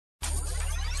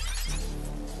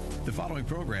The following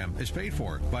program is paid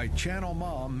for by Channel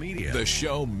Mom Media. The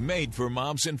show made for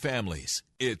moms and families.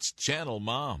 It's Channel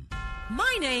Mom.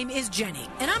 My name is Jenny,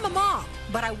 and I'm a mom,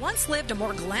 but I once lived a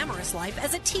more glamorous life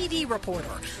as a TV reporter.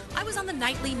 I was on the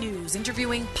nightly news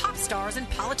interviewing pop stars and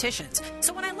politicians.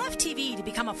 So when I left TV to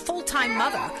become a full-time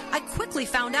mother, I quickly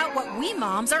found out what we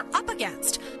moms are up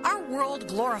against. Our world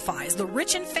glorifies the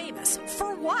rich and famous.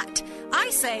 For what?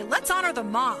 I say let's honor the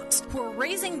moms who are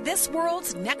raising this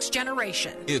world's next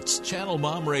generation. It's Channel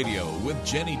Mom Radio with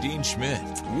Jenny Dean Schmidt.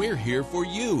 We're here for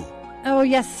you. Oh,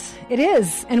 yes, it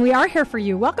is. And we are here for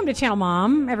you. Welcome to Channel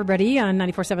Mom, everybody, on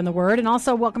 94.7 The Word. And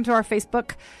also welcome to our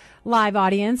Facebook Live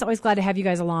audience. Always glad to have you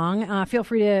guys along. Feel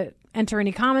free to enter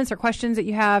any comments or questions that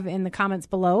you have in the comments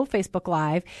below Facebook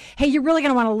Live. Hey, you're really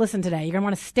going to want to listen today. You're going to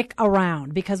want to stick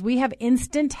around because we have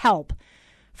instant help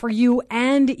for you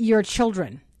and your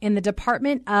children in the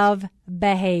Department of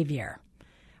Behavior.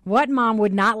 What mom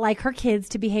would not like her kids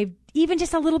to behave even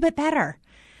just a little bit better?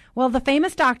 Well, the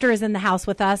famous doctor is in the house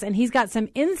with us, and he's got some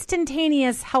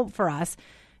instantaneous help for us.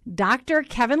 Dr.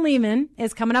 Kevin Leman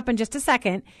is coming up in just a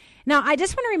second. Now, I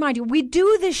just want to remind you, we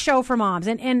do this show for moms,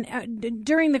 and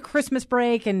during the Christmas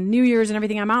break and New Year's and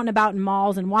everything, I'm out and about in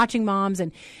malls and watching moms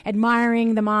and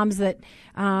admiring the moms that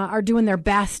are doing their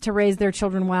best to raise their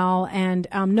children well, and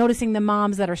noticing the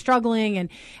moms that are struggling. And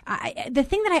the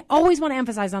thing that I always want to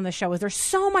emphasize on this show is there's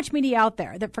so much media out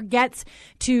there that forgets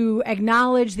to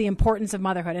acknowledge the importance of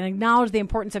motherhood and acknowledge the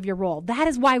importance of your role. That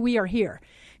is why we are here.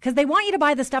 Because they want you to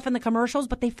buy the stuff in the commercials,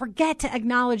 but they forget to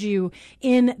acknowledge you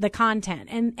in the content.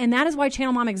 And that is why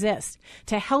Channel Mom exists,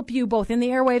 to help you both in the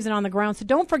airwaves and on the ground. So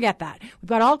don't forget that. We've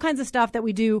got all kinds of stuff that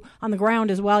we do on the ground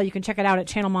as well. You can check it out at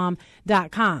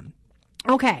channelmom.com.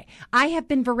 Okay, I have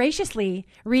been voraciously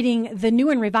reading the new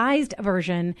and revised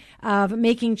version of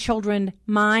Making Children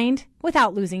Mind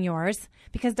Without Losing Yours,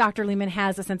 because Dr. Leman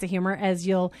has a sense of humor, as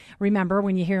you'll remember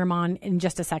when you hear him on in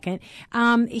just a second.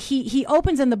 He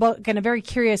opens in the book in a very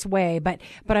curious way, but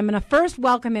I'm going to first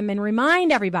welcome him and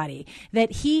remind everybody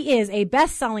that he is a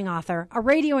best-selling author, a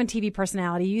radio and TV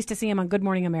personality. You used to see him on Good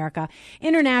Morning America,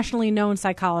 internationally known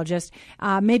psychologist,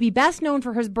 maybe best known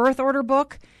for his birth order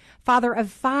book, father of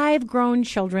 5 grown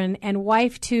children, and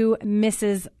wife to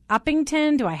Mrs.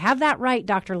 Uppington. Do I have that right,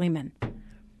 Dr. Leman?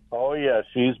 Oh, yes,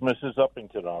 she's Mrs.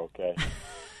 Uppington, okay.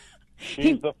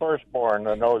 She's the firstborn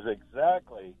that knows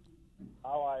exactly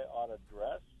how I ought to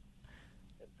dress.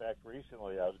 In fact,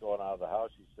 recently I was going out of the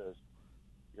house. She says,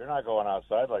 "You're not going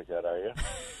outside like that, are you?"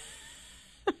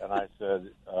 And I said,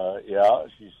 yeah.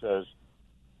 She says,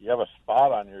 "You have a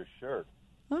spot on your shirt."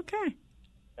 Okay.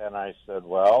 And I said,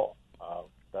 well,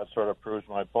 that sort of proves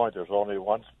my point. There's only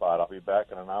one spot. I'll be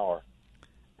back in an hour.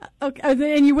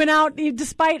 Okay, and you went out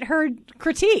despite her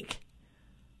critique.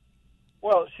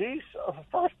 Well, she's a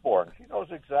firstborn. She knows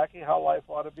exactly how life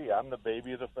ought to be. I'm the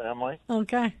baby of the family.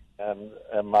 Okay. And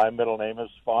my middle name is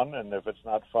Fun, and if it's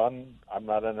not fun, I'm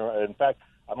not in. In fact,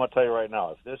 I'm going to tell you right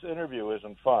now, if this interview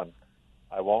isn't fun,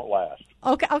 I won't last.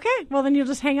 Okay. Well, then you'll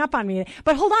just hang up on me.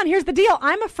 But hold on. Here's the deal.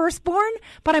 I'm a firstborn,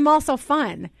 but I'm also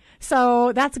fun.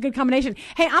 So that's a good combination.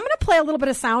 Hey, I'm going to play a little bit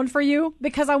of sound for you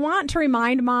because I want to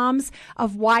remind moms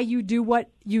of why you do what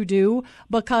you do,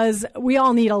 because we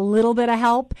all need a little bit of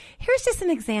help. Here's just an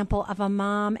example of a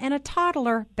mom and a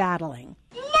toddler battling.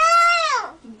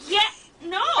 No! Yes.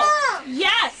 No! No!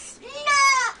 Yes!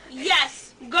 No!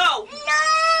 Yes! Go!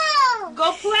 No!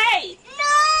 Go play!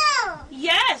 No!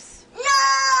 Yes!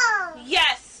 No!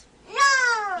 Yes!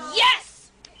 No!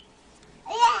 Yes!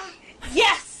 Yeah.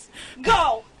 Yes!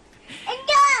 Go!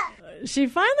 No! She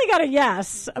finally got a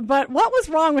yes, but what was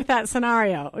wrong with that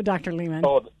scenario, Dr. Leman?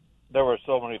 Oh, there were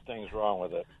so many things wrong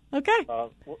with it. Okay.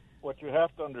 What you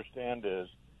have to understand is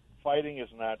fighting is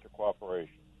an act of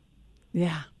cooperation.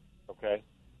 Yeah. Okay?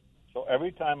 So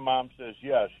every time Mom says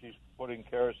yes, she's putting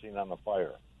kerosene on the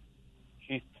fire.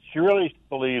 She really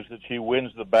believes that she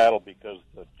wins the battle because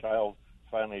the child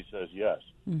finally says yes.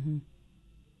 Mm-hmm.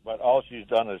 But all she's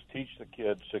done is teach the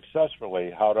kids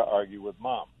successfully how to argue with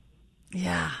Mom.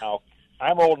 Yeah. Now,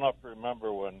 I'm old enough to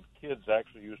remember when kids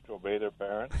actually used to obey their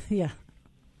parents. Yeah.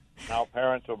 Now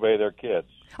parents obey their kids.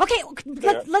 Okay,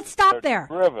 let's stop there.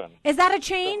 Driven. Is that a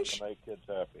change? To make kids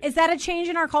happy. Is that a change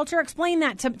in our culture? Explain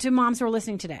that to moms who are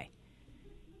listening today.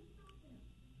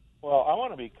 Well, I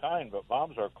want to be kind, but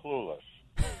moms are clueless.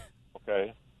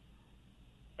 Okay?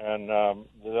 And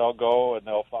they'll go and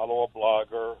they'll follow a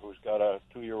blogger who's got a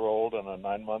 2-year-old and a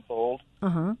 9-month-old.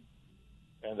 Uh-huh.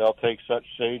 And they'll take such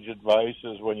sage advice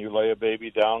as when you lay a baby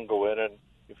down, go in and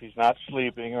if he's not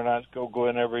sleeping or not, go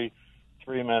in every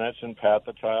 3 minutes and pat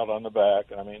the child on the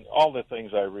back. I mean, all the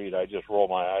things I read, I just roll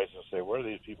my eyes and say, where do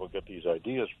these people get these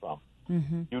ideas from?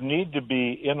 You need to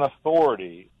be in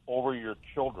authority over your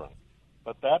children.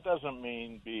 But that doesn't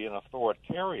mean be an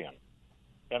authoritarian.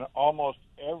 And almost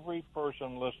every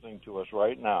person listening to us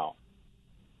right now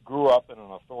grew up in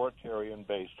an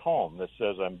authoritarian-based home that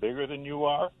says, I'm bigger than you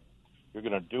are. You're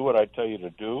going to do what I tell you to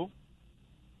do.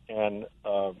 And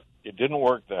it didn't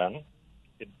work then.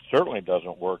 It certainly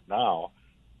doesn't work now.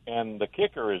 And the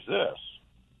kicker is this.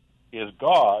 Is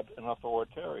God an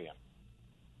authoritarian?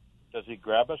 Does he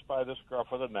grab us by the scruff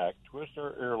of the neck, twist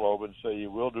our earlobe, and say, you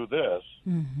will do this?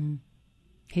 Mm-hmm.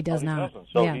 He does not. Doesn't.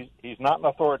 So yeah. he's not an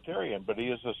authoritarian, but he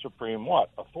is the supreme what?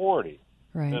 Authority.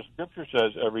 Right. The Scripture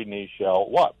says every knee shall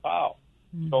what? Bow.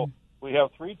 Mm-hmm. So we have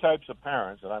three types of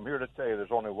parents, and I'm here to tell you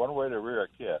there's only one way to rear a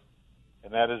kid,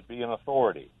 and that is be an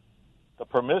authority. The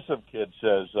permissive kid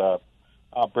says,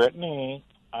 Brittany,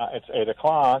 it's 8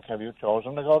 o'clock. Have you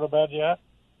chosen to go to bed yet?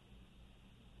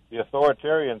 The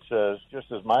authoritarian says, just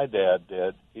as my dad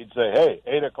did, he'd say, hey,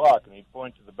 8 o'clock, and he'd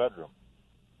point to the bedroom.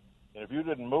 And if you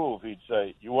didn't move, he'd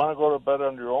say, you want to go to bed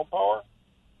under your own power?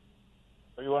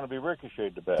 Or you want to be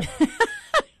ricocheted to bed?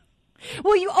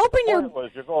 Well, you open your...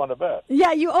 You're going to bed.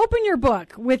 Yeah, you open your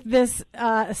book with this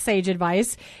sage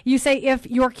advice. You say if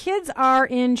your kids are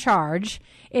in charge,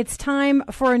 it's time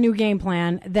for a new game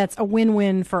plan that's a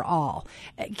win-win for all.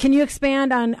 Can you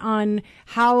expand on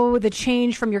how the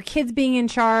change from your kids being in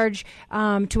charge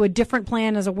to a different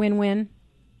plan is a win-win?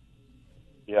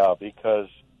 Yeah, because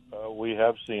we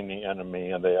have seen the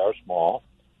enemy, and they are small.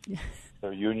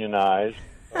 They're unionized.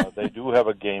 They do have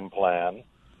a game plan.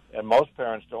 And most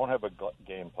parents don't have a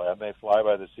game plan. They fly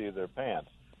by the seat of their pants.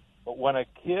 But when a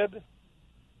kid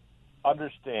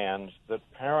understands that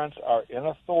parents are in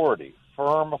authority,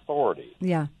 firm authority,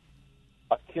 yeah,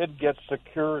 a kid gets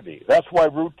security. That's why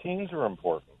routines are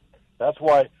important. That's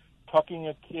why tucking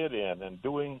a kid in and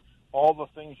doing all the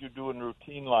things you do in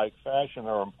routine-like fashion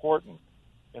are important.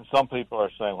 And some people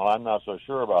are saying, well, I'm not so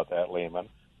sure about that, Lehman.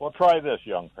 Well, try this,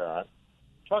 young parent.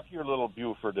 Tuck your little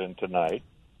Buford in tonight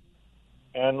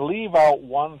and leave out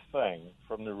one thing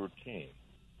from the routine,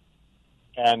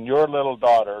 and your little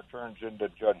daughter turns into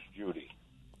Judge Judy.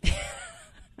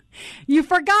 You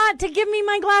forgot to give me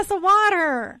my glass of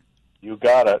water. You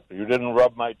got it. You didn't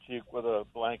rub my cheek with a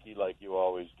blankie like you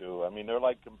always do. I mean, they're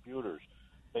like computers.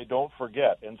 They don't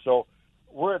forget. And so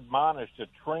we're admonished to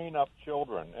train up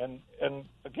children. And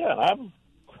again,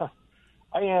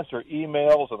 I answer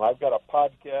emails, and I've got a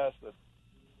podcast that,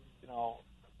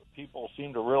 people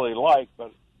seem to really like,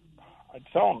 but I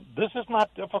tell them, this is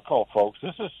not difficult, folks.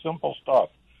 This is simple stuff,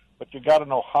 but you got to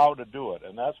know how to do it,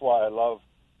 and that's why I love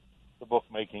the book,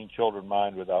 Making Children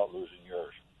Mind Without Losing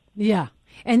Yours. Yeah.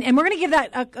 And we're going to give that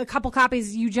a couple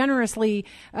copies you generously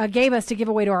gave us to give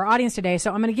away to our audience today.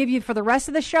 So I'm going to give you for the rest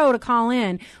of the show to call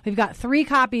in. We've got 3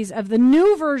 copies of the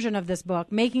new version of this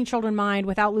book, Making Children Mind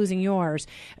Without Losing Yours.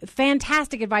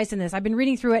 Fantastic advice in this. I've been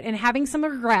reading through it and having some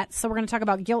regrets. So we're going to talk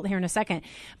about guilt here in a second.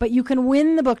 But you can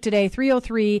win the book today,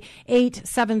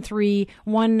 303-873-1935,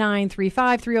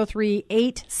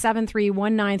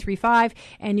 303-873-1935.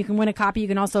 And you can win a copy. You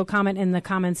can also comment in the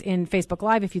comments in Facebook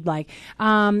Live if you'd like.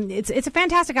 It's a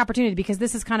fantastic opportunity because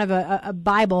this is kind of a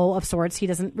Bible of sorts. He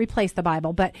doesn't replace the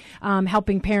Bible, but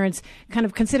helping parents kind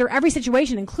of consider every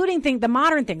situation, including the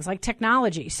modern things like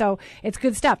technology. So it's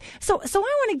good stuff. So I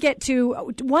want to get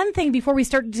to one thing before we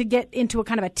start to get into a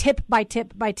kind of a tip by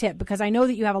tip by tip, because I know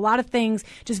that you have a lot of things,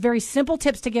 just very simple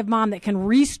tips to give mom that can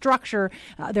restructure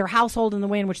their household and the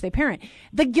way in which they parent.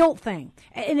 The guilt thing.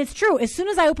 And it's true. As soon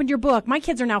as I opened your book, my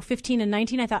kids are now 15 and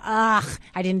 19. I thought,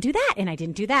 I didn't do that, and I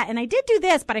didn't do that, and I did do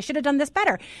this, but I should have done this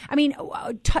better. I mean,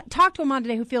 talk to a mom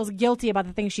today who feels guilty about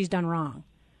the things she's done wrong.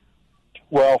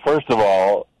 Well, first of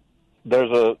all,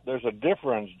 there's a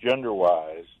difference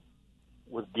gender-wise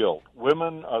with guilt.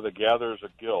 Women are the gatherers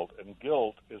of guilt, and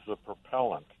guilt is the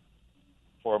propellant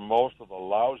for most of the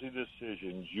lousy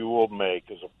decisions you will make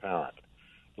as a parent.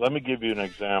 Let me give you an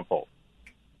example.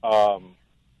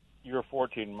 Your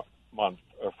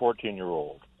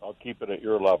 14-year-old, I'll keep it at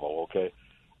your level, okay,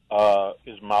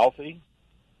 is mouthy,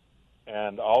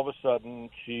 and all of a sudden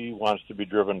she wants to be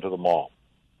driven to the mall.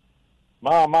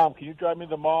 Mom, can you drive me to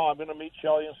the mall? I'm going to meet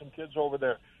Shelly and some kids over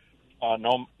there.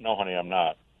 No, honey, I'm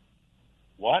not.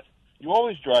 What? You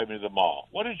always drive me to the mall.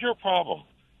 What is your problem?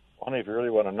 Honey, if you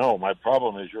really want to know, my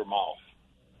problem is your mouth.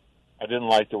 I didn't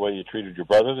like the way you treated your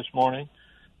brother this morning.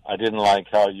 I didn't like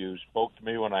how you spoke to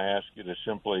me when I asked you to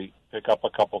simply pick up a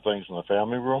couple things in the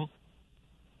family room.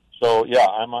 So, yeah,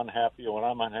 I'm unhappy, and when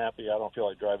I'm unhappy, I don't feel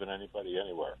like driving anybody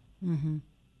anywhere. Mm-hmm.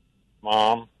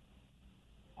 Mom,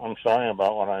 I'm sorry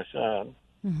about what I said.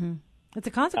 Mm-hmm. It's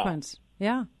a consequence.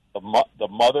 Yeah. The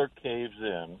mother caves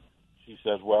in. She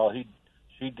says, well,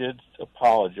 she did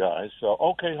apologize. So,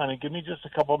 okay, honey, give me just a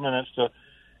couple of minutes to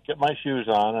get my shoes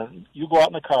on, and you go out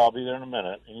in the car. I'll be there in a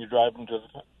minute, and you drive them to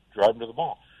the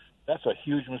mall. That's a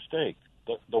huge mistake.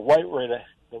 The right way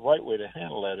to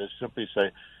handle that is simply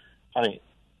say, honey,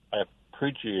 I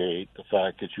appreciate the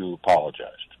fact that you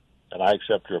apologized, and I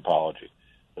accept your apology.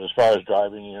 But as far as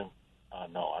driving you,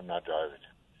 no, I'm not driving you.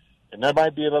 And there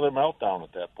might be another meltdown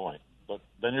at that point, but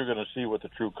then you're going to see what the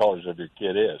true colors of your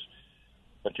kid is.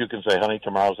 But you can say, honey,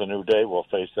 tomorrow's a new day. We'll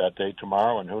face that day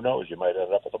tomorrow, and who knows, you might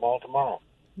end up at the mall tomorrow.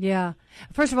 Yeah.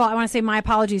 First of all, I want to say my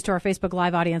apologies to our Facebook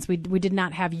Live audience. We did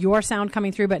not have your sound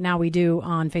coming through, but now we do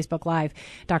on Facebook Live,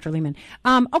 Dr. Lehman.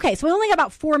 Okay, so we only got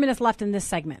about 4 minutes left in this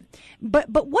segment. But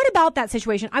what about that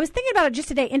situation? I was thinking about it just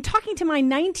today in talking to my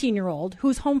 19-year-old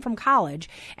who's home from college,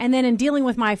 and then in dealing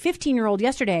with my 15-year-old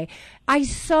yesterday. I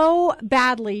so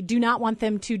badly do not want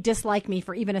them to dislike me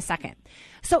for even a second.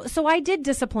 So I did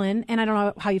discipline, and I don't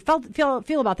know how you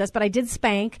feel about this, but I did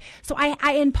spank. So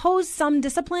I imposed some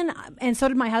discipline, and so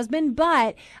did my husband,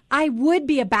 but I would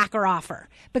be a backer-offer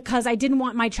because I didn't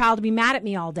want my child to be mad at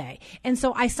me all day. And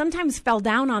so I sometimes fell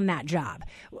down on that job.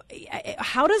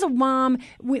 How does a mom,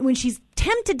 when she's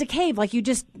tempted to cave, like you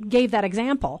just gave that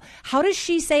example, how does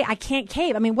she say, I can't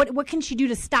cave? I mean, what can she do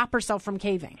to stop herself from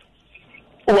caving?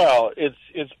 Well,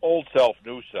 it's old self,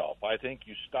 new self. I think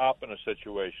you stop in a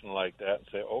situation like that and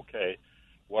say, okay,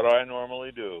 what do I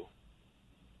normally do?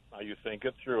 Now you think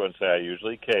it through and say, I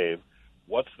usually cave.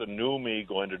 What's the new me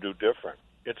going to do different?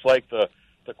 It's like the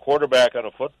quarterback on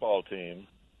a football team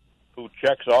who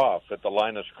checks off at the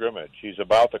line of scrimmage. He's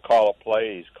about to call a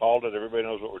play. He's called it. Everybody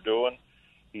knows what we're doing.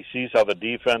 He sees how the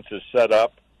defense is set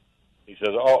up. He says,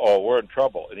 we're in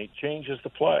trouble. And he changes the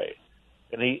play.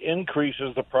 And he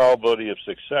increases the probability of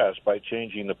success by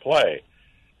changing the play.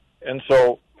 And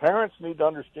so parents need to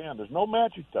understand there's no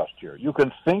magic dust here. You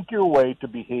can think your way to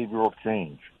behavioral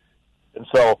change. And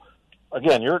so,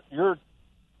 again, you're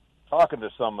talking to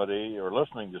somebody or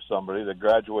listening to somebody that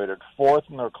graduated fourth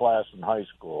in their class in high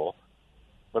school,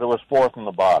 but it was fourth in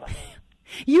the bottom.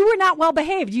 You were not well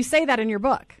behaved. You say that in your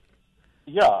book.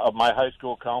 Yeah, my high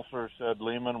school counselor said,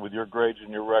 Lehman, with your grades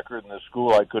and your record in this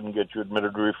school, I couldn't get you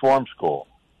admitted to reform school.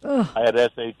 Ugh. I had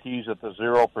SATs at the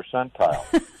 0 percentile.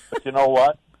 But you know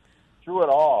what? Through it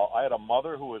all, I had a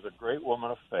mother who was a great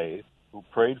woman of faith, who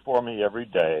prayed for me every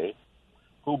day,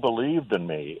 who believed in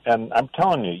me. And I'm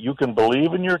telling you, you can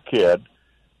believe in your kid,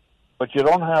 but you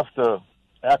don't have to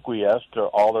acquiesce to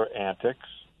all their antics.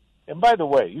 And by the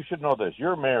way, you should know this.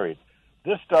 You're married.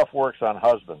 This stuff works on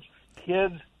husbands.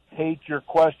 Kids hate your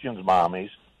questions, mommies,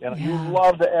 and you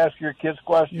love to ask your kids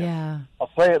questions. Yeah. I'll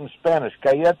say it in Spanish,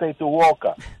 cállate tu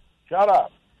boca. Shut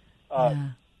up.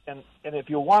 And if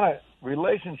you want a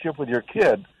relationship with your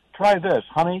kid, try this.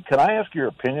 Honey, can I ask your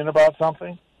opinion about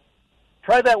something?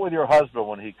 Try that with your husband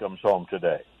when he comes home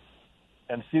today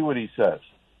and see what he says.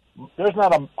 There's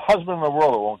not a husband in the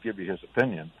world that won't give you his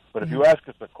opinion, but if you ask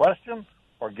us a question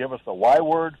or give us the Y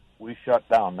word, we shut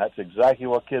down. That's exactly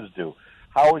what kids do.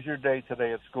 How was your day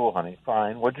today at school, honey?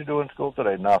 Fine. What'd you do in school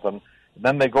today? Nothing. And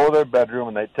then they go to their bedroom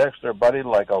and they text their buddy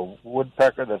like a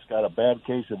woodpecker that's got a bad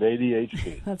case of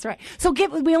ADHD. That's right. So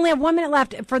we only have 1 minute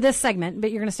left for this segment,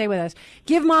 but you're going to stay with us.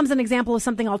 Give moms an example of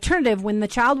something alternative. When the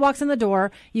child walks in the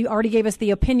door, you already gave us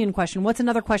the opinion question. What's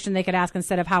another question they could ask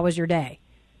instead of how was your day?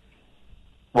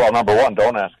 Well, number one,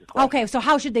 don't ask a question. Okay, so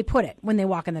how should they put it when they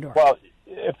walk in the door? Well,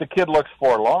 if the kid looks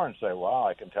forlorn, say, wow,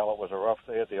 I can tell it was a rough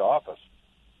day at the office.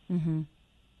 Mm-hmm.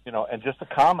 You know, and just a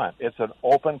comment. It's an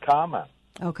open comment.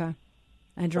 Okay.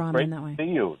 And draw them in that way. Great to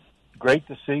see you. Great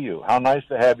to see you. How nice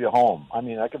to have you home. I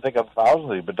mean, I can think of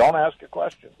thousands of you, but don't ask a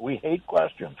question. We hate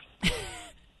questions.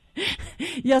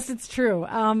 Yes, it's true.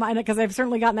 Because I've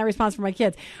certainly gotten that response from my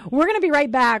kids. We're going to be right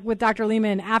back with Dr.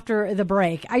 Lehman after the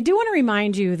break. I do want to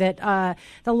remind you that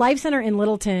the Life Center in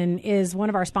Littleton is one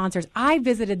of our sponsors. I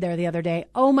visited there the other day.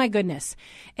 Oh, my goodness.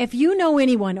 If you know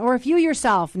anyone or if you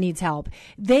yourself needs help,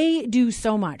 they do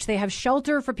so much. They have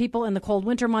shelter for people in the cold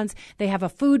winter months. They have a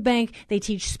food bank. They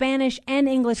teach Spanish and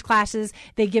English classes.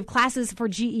 They give classes for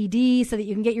GED so that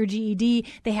you can get your GED.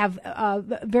 They have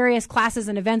various classes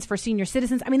and events for senior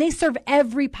citizens. I mean, they serve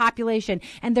every population,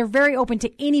 and they're very open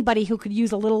to anybody who could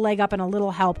use a little leg up and a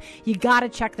little help. You got to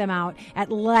check them out at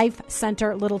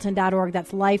lifecenterlittleton.org.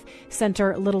 That's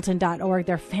lifecenterlittleton.org.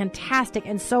 They're fantastic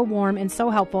and so warm and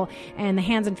so helpful, and the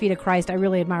hands and feet of Christ, I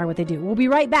really admire what they do. We'll be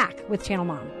right back with Channel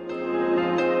Mom.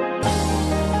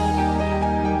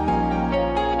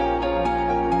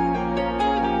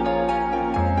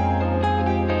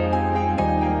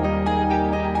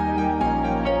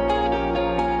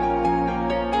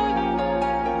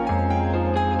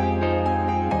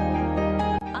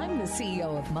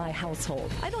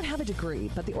 Household. don't have a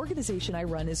degree, but the organization I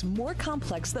run is more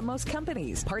complex than most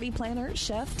companies. Party planner,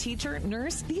 chef, teacher,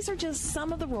 nurse, these are just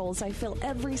some of the roles I fill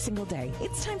every single day.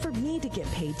 It's time for me to get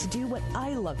paid to do what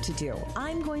I love to do.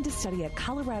 I'm going to study at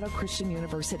Colorado Christian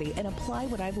University and apply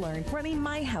what I've learned running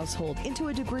my household into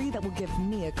a degree that will give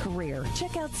me a career.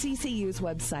 Check out CCU's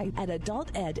website at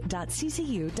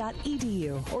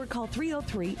adulted.ccu.edu or call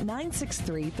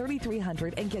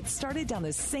 303-963-3300 and get started down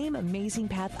the same amazing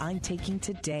path I'm taking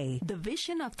today. The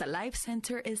vision of the Life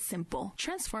Center is simple: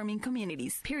 transforming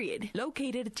communities, period.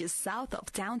 Located just south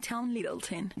of downtown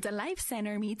Littleton, the Life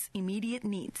Center meets immediate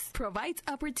needs, provides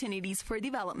opportunities for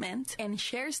development, and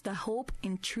shares the hope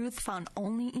and truth found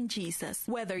only in Jesus.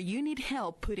 Whether you need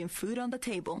help putting food on the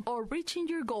table, or reaching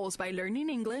your goals by learning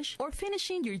English, or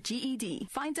finishing your GED,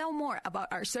 find out more about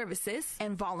our services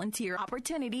and volunteer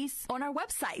opportunities on our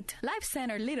website,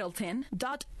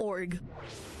 lifecenterlittleton.org.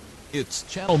 It's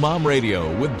Channel Mom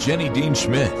Radio with Jenny Dean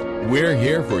Schmidt. We're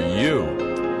here for you.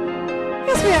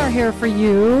 Yes, we are here for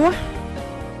you.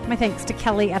 My thanks to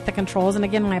Kelly at the controls. And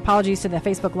again, my apologies to the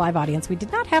Facebook Live audience. We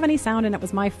did not have any sound, and it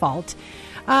was my fault.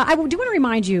 I do want to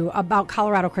remind you about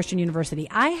Colorado Christian University.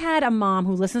 I had a mom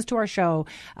who listens to our show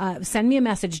send me a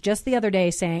message just the other day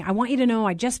saying, I want you to know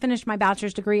I just finished my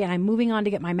bachelor's degree and I'm moving on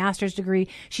to get my master's degree.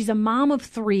 She's a mom of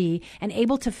 3 and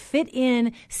able to fit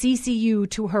in CCU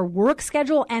to her work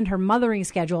schedule and her mothering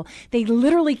schedule. They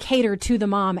literally cater to the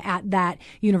mom at that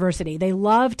university. They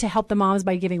love to help the moms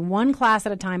by giving 1 class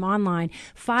at a time online,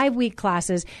 5-week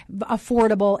classes,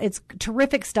 affordable. It's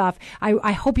terrific stuff.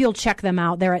 I hope you'll check them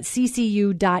out. They're at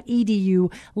CCU.edu,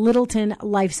 Littleton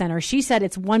Life Center. She said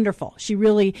it's wonderful. She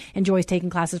really enjoys taking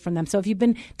classes from them. So if you've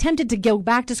been tempted to go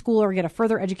back to school or get a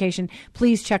further education,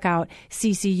 please check out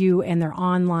CCU and their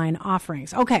online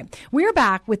offerings. Okay, we're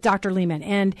back with Dr. Lehman,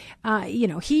 and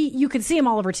you could see him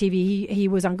all over TV. He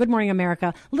was on Good Morning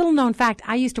America. Little known fact: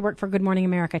 I used to work for Good Morning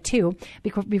America too,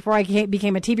 before I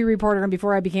became a TV reporter and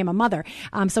before I became a mother.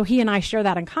 So he and I share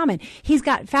that in common. He's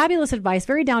got fabulous advice,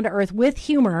 very down to earth, with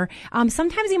humor.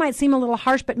 Sometimes he might seem a little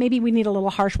harsh, but maybe we need a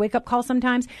little harsh wake-up call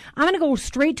sometimes. I'm going to go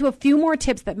straight to a few more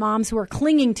tips that moms who are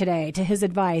clinging today to his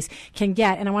advice can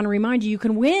get. And I want to remind you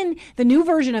can win the new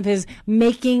version of his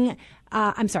Making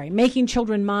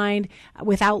Children Mind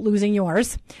Without Losing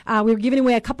Yours. We're giving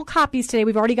away a couple copies today.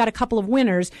 We've already got a couple of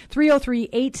winners.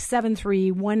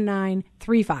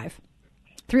 303-873-1935.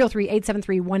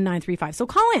 303-873-1935. So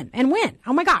call in and win.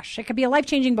 Oh my gosh, it could be a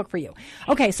life-changing book for you.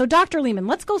 Okay, so Dr. Lehman,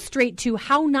 let's go straight to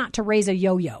how not to raise a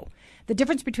yo-yo. The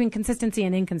difference between consistency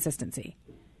and inconsistency.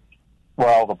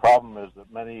 Well, the problem is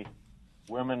that many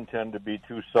women tend to be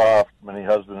too soft. Many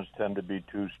husbands tend to be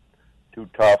too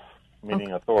tough,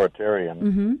 meaning authoritarian.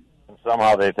 Mm-hmm. And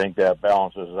somehow they think that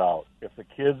balances out. If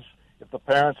the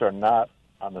parents are not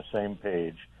on the same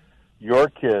page, your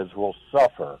kids will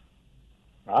suffer.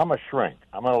 Now, I'm a shrink.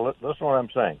 I'm going to listen to what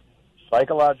I'm saying.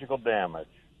 Psychological damage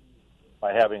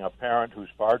by having a parent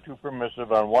who's far too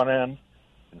permissive on one end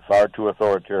and far too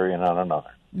authoritarian on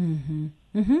another. Mm-hmm.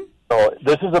 Mm-hmm. So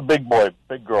this is a big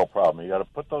girl problem. You got to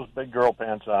put those big girl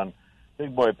pants on,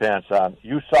 big boy pants on.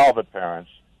 You solve it,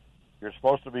 parents. You're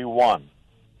supposed to be one.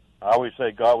 I always say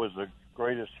God was the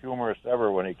greatest humorist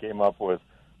ever when he came up with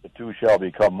the two shall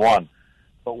become one.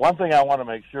 But one thing I want to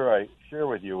make sure I share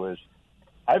with you is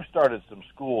I've started some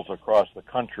schools across the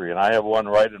country, and I have one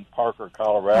right in Parker,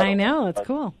 Colorado. I know, it's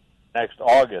cool. Next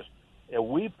August. And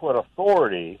we put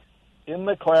authority in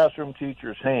the classroom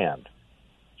teacher's hand.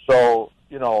 So,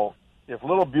 if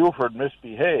little Buford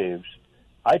misbehaves,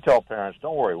 I tell parents,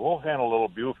 don't worry, we'll handle little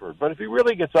Buford. But if he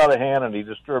really gets out of hand and he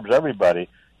disturbs everybody,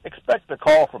 expect a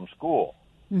call from school.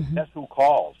 Mm-hmm. Guess who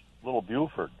calls? Little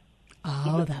Buford.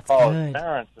 Oh, that's call good.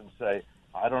 Parents and say,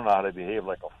 I don't know how to behave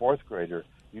like a 4th grader.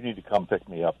 You need to come pick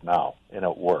me up now. And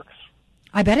it works.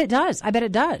 I bet it does.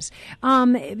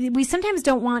 We sometimes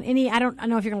don't want any, I don't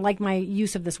know if you're going to like my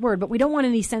use of this word, but we don't want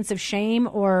any sense of shame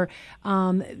or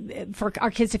for our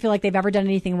kids to feel like they've ever done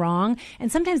anything wrong. And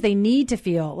sometimes they need to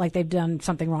feel like they've done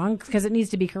something wrong because it needs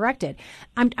to be corrected.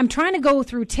 I'm trying to go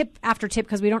through tip after tip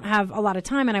because we don't have a lot of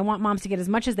time, and I want moms to get as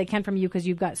much as they can from you because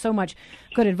you've got so much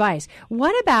good advice.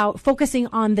 What about focusing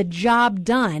on the job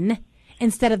done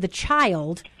instead of the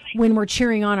child when we're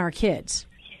cheering on our kids?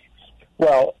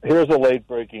 Well, here's a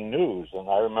late-breaking news, and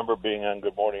I remember being on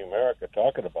Good Morning America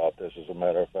talking about this, as a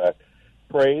matter of fact.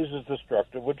 Praise is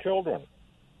destructive with children.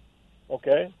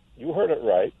 Okay? You heard it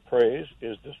right. Praise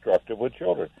is destructive with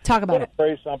children. Talk about it. To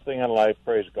praise something in life,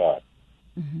 praise God.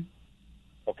 Mm-hmm.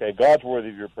 Okay? God's worthy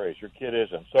of your praise. Your kid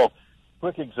isn't. So,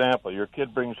 quick example. Your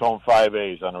kid brings home 5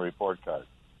 A's on a report card.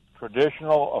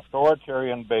 Traditional,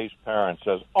 authoritarian-based parent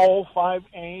says, 5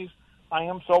 A's? I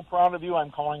am so proud of you.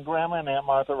 I'm calling Grandma and Aunt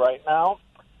Martha right now.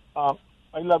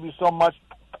 I love you so much.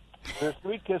 There's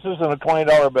 3 kisses and a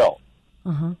 $20 bill.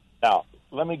 Uh-huh. Now,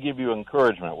 let me give you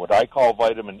encouragement, what I call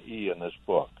vitamin E in this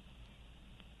book.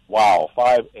 Wow,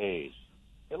 5 A's.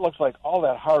 It looks like all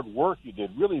that hard work you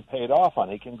did really paid off,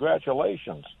 honey.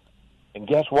 Congratulations. And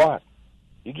guess what?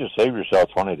 You just saved yourself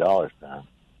 $20, Karen.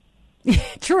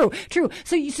 True.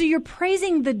 So you're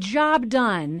praising the job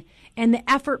done and the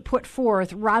effort put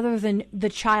forth rather than the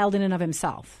child in and of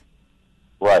himself.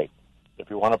 Right. If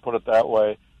you want to put it that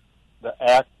way, the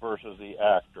act versus the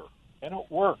actor. And it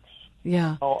works.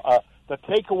 Yeah. The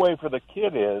takeaway for the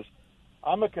kid is,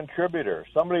 I'm a contributor.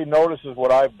 Somebody notices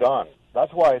what I've done.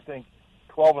 That's why I think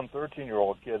 12 and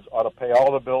 13-year-old kids ought to pay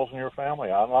all the bills in your family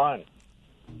online.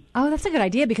 Oh, that's a good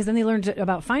idea, because then they learned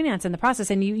about finance in the process,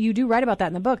 and you do write about that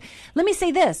in the book. Let me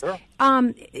say this. Sure.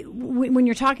 When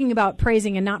you're talking about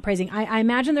praising and not praising, I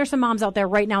imagine there's some moms out there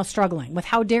right now struggling with,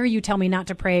 how dare you tell me not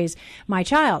to praise my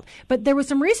child? But there was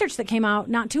some research that came out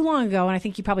not too long ago, and I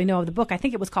think you probably know of the book. I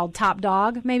think it was called Top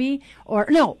Dog, maybe,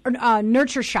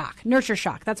 Nurture Shock. Nurture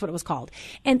Shock, that's what it was called.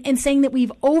 And saying that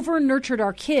we've over-nurtured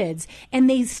our kids, and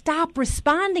they stop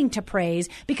responding to praise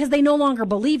because they no longer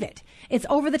believe it. It's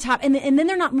over the top, and then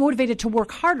they're not motivated to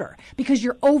work harder because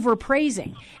you're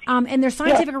over-praising. And there's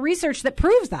scientific research that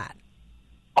proves that.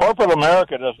 Corporate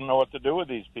America doesn't know what to do with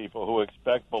these people who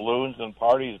expect balloons and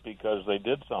parties because they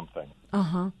did something.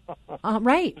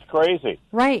 Right. It's crazy.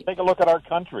 Right. Take a look at our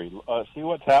country. See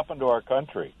what's happened to our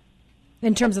country.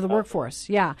 In terms of the workforce,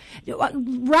 yeah.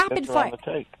 Rapid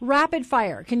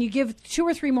fire. Can you give 2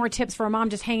 or 3 more tips for a mom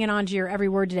just hanging on to your every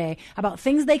word today about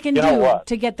things they can do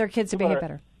to get their kids to behave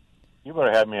better? You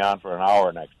better have me on for an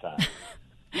hour next time.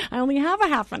 I only have a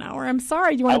half an hour. I'm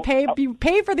sorry. Do you want to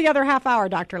pay for the other half hour,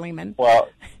 Dr. Lehman? Well,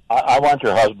 I want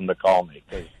your husband to call me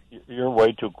because you're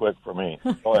way too quick for me.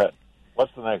 Go ahead.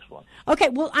 What's the next one? Okay,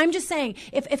 well, I'm just saying,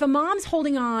 if a mom's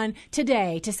holding on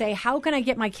today to say, how can I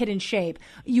get my kid in shape?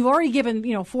 You've already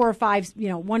given, 4 or 5,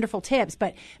 wonderful tips,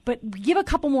 but give a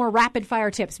couple more rapid fire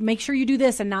tips. Make sure you do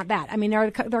this and not that. I mean, there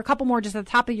are a couple more just at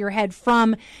the top of your head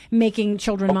from making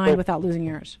children mind without losing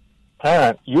yours.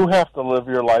 Parent, you have to live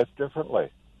your life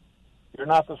differently. You're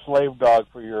not the slave dog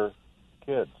for your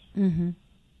kids. Mm-hmm.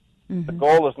 Mm-hmm. The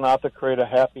goal is not to create a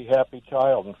happy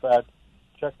child. In fact,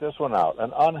 check this one out.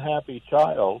 An unhappy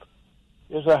child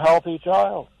is a healthy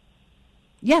child.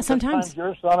 Yeah, sometimes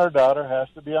your son or daughter has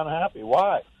to be unhappy.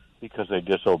 Why? Because they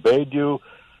disobeyed you,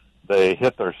 they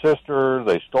hit their sister,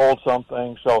 they stole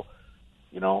something. So,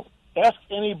 ask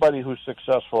anybody who's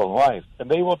successful in life, and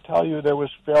they will tell you there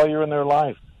was failure in their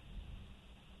life.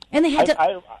 And they had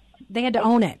to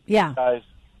own it. Yeah. Guys,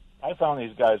 I found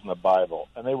these guys in the Bible,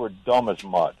 and they were dumb as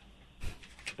mud.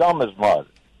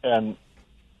 And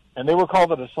they were called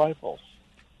the disciples.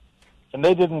 And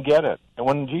they didn't get it. And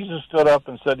when Jesus stood up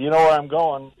and said, you know where I'm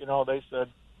going, they said,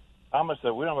 Thomas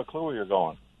said, we don't have a clue where you're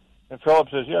going. And Philip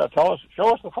says, yeah,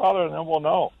 show us the Father, and then we'll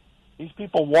know. These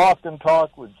people walked and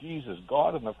talked with Jesus,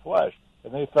 God in the flesh,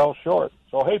 and they fell short.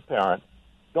 So, hey, parent,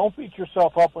 don't beat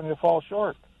yourself up when you fall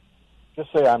short.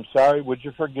 Just say, I'm sorry, would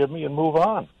you forgive me, and move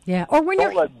on. Yeah. Or when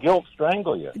Don't let guilt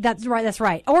strangle you. That's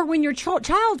right. Or when your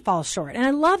child falls short. And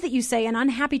I love that you say an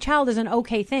unhappy child is an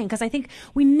okay thing, because I think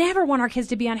we never want our kids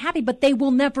to be unhappy, but they will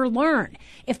never learn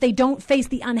if they don't face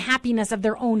the unhappiness of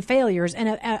their own failures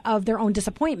and of their own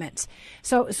disappointments.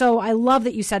 So I love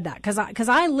that you said that, because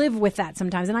I live with that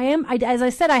sometimes. And as I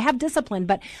said, I have discipline,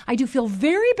 but I do feel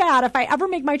very bad if I ever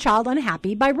make my child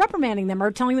unhappy by reprimanding them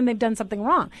or telling them they've done something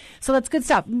wrong. So that's good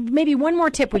stuff. Maybe one more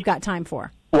tip we've got time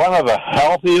for. One of the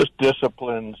healthiest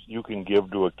disciplines you can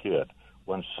give to a kid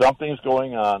when something's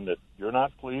going on that you're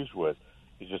not pleased with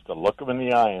is just to look them in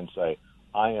the eye and say,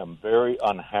 I am very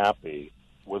unhappy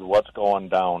with what's going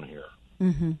down here.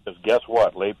 Mm-hmm. Because guess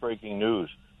what? Late breaking news.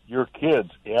 Your kids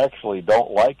actually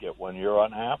don't like it when you're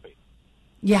unhappy.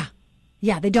 Yeah,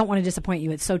 they don't want to disappoint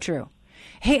you. It's so true.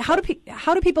 Hey, how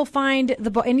do people find the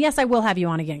book? And yes, I will have you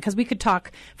on again because we could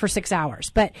talk for 6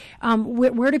 hours. But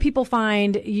where do people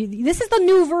find you? This is the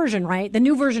new version, right? The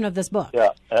new version of this book. Yeah,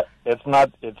 it's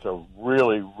not. It's a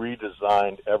really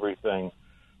redesigned everything.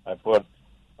 I put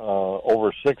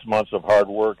over 6 months of hard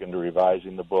work into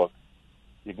revising the book.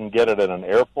 You can get it at an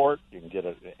airport. You can get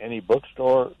it at any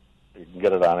bookstore. You can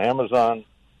get it on Amazon,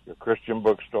 your Christian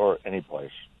bookstore, any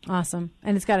place. Awesome.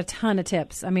 And it's got a ton of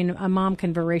tips. I mean, a mom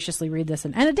can voraciously read this,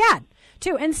 and a dad,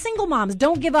 too. And single moms,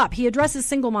 don't give up. He addresses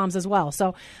single moms as well.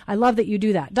 So I love that you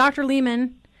do that. Dr.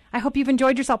 Lehman, I hope you've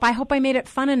enjoyed yourself. I hope I made it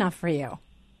fun enough for you.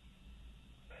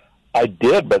 I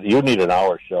did, but you need an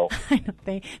hour show. I know.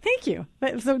 Thank you.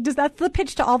 So that's the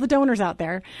pitch to all the donors out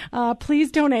there.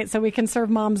 Please donate so we can serve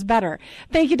moms better.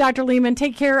 Thank you, Dr. Lehman.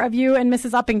 Take care of you and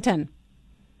Mrs. Uppington.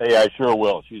 Hey, I sure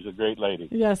will. She's a great lady.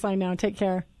 Yes, I know. Take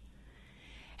care.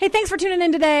 Hey, thanks for tuning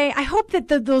in today. I hope that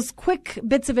those quick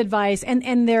bits of advice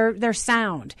and they're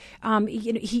sound.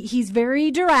 He's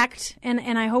very direct, and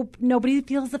I hope nobody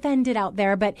feels offended out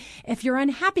there. But if you're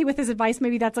unhappy with his advice,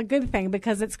 maybe that's a good thing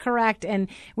because it's correct, and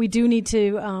we do need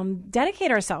to dedicate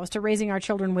ourselves to raising our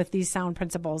children with these sound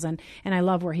principles. And I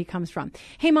love where he comes from.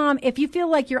 Hey, Mom, if you feel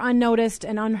like you're unnoticed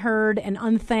and unheard and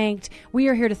unthanked, we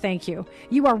are here to thank you.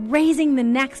 You are raising the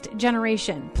next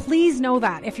generation. Please know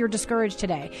that if you're discouraged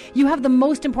today. You have the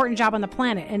most important job on the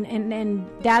planet,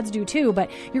 and dads do too,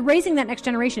 but you're raising that next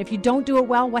generation. If you don't do it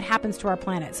well, what happens to our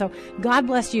planet? So God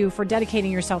bless you for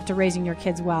dedicating yourself to raising your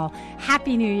kids well.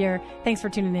 Happy New Year. Thanks for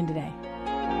tuning in today.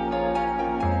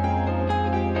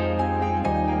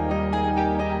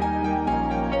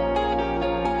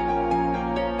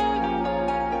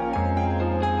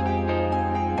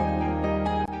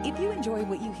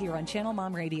 What you hear on Channel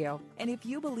Mom Radio, and if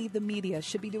you believe the media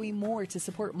should be doing more to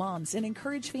support moms and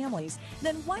encourage families,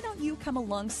 then why don't you come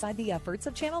alongside the efforts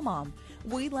of Channel Mom?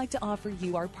 We'd like to offer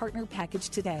you our partner package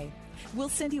today. We'll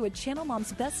send you a Channel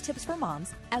Mom's Best Tips for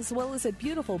Moms, as well as a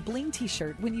beautiful bling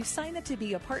t-shirt when you sign up to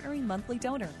be a partnering monthly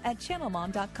donor at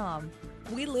channelmom.com.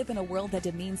 We live in a world that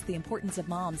demeans the importance of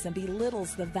moms and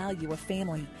belittles the value of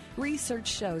family. Research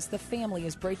shows the family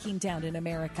is breaking down in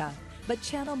America. But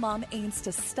Channel Mom aims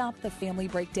to stop the family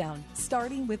breakdown,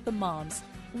 starting with the moms.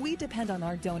 We depend on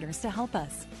our donors to help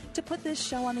us, to put this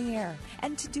show on the air,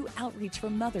 and to do outreach for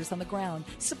mothers on the ground,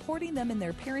 supporting them in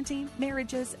their parenting,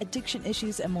 marriages, addiction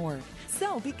issues, and more.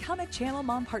 So become a Channel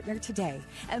Mom partner today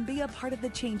and be a part of the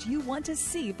change you want to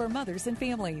see for mothers and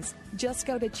families. Just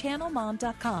go to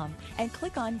channelmom.com and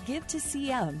click on Give to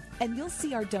CM, and you'll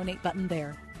see our donate button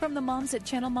there. From the moms at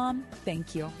Channel Mom,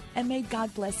 thank you, and may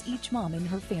God bless each mom and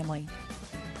her family.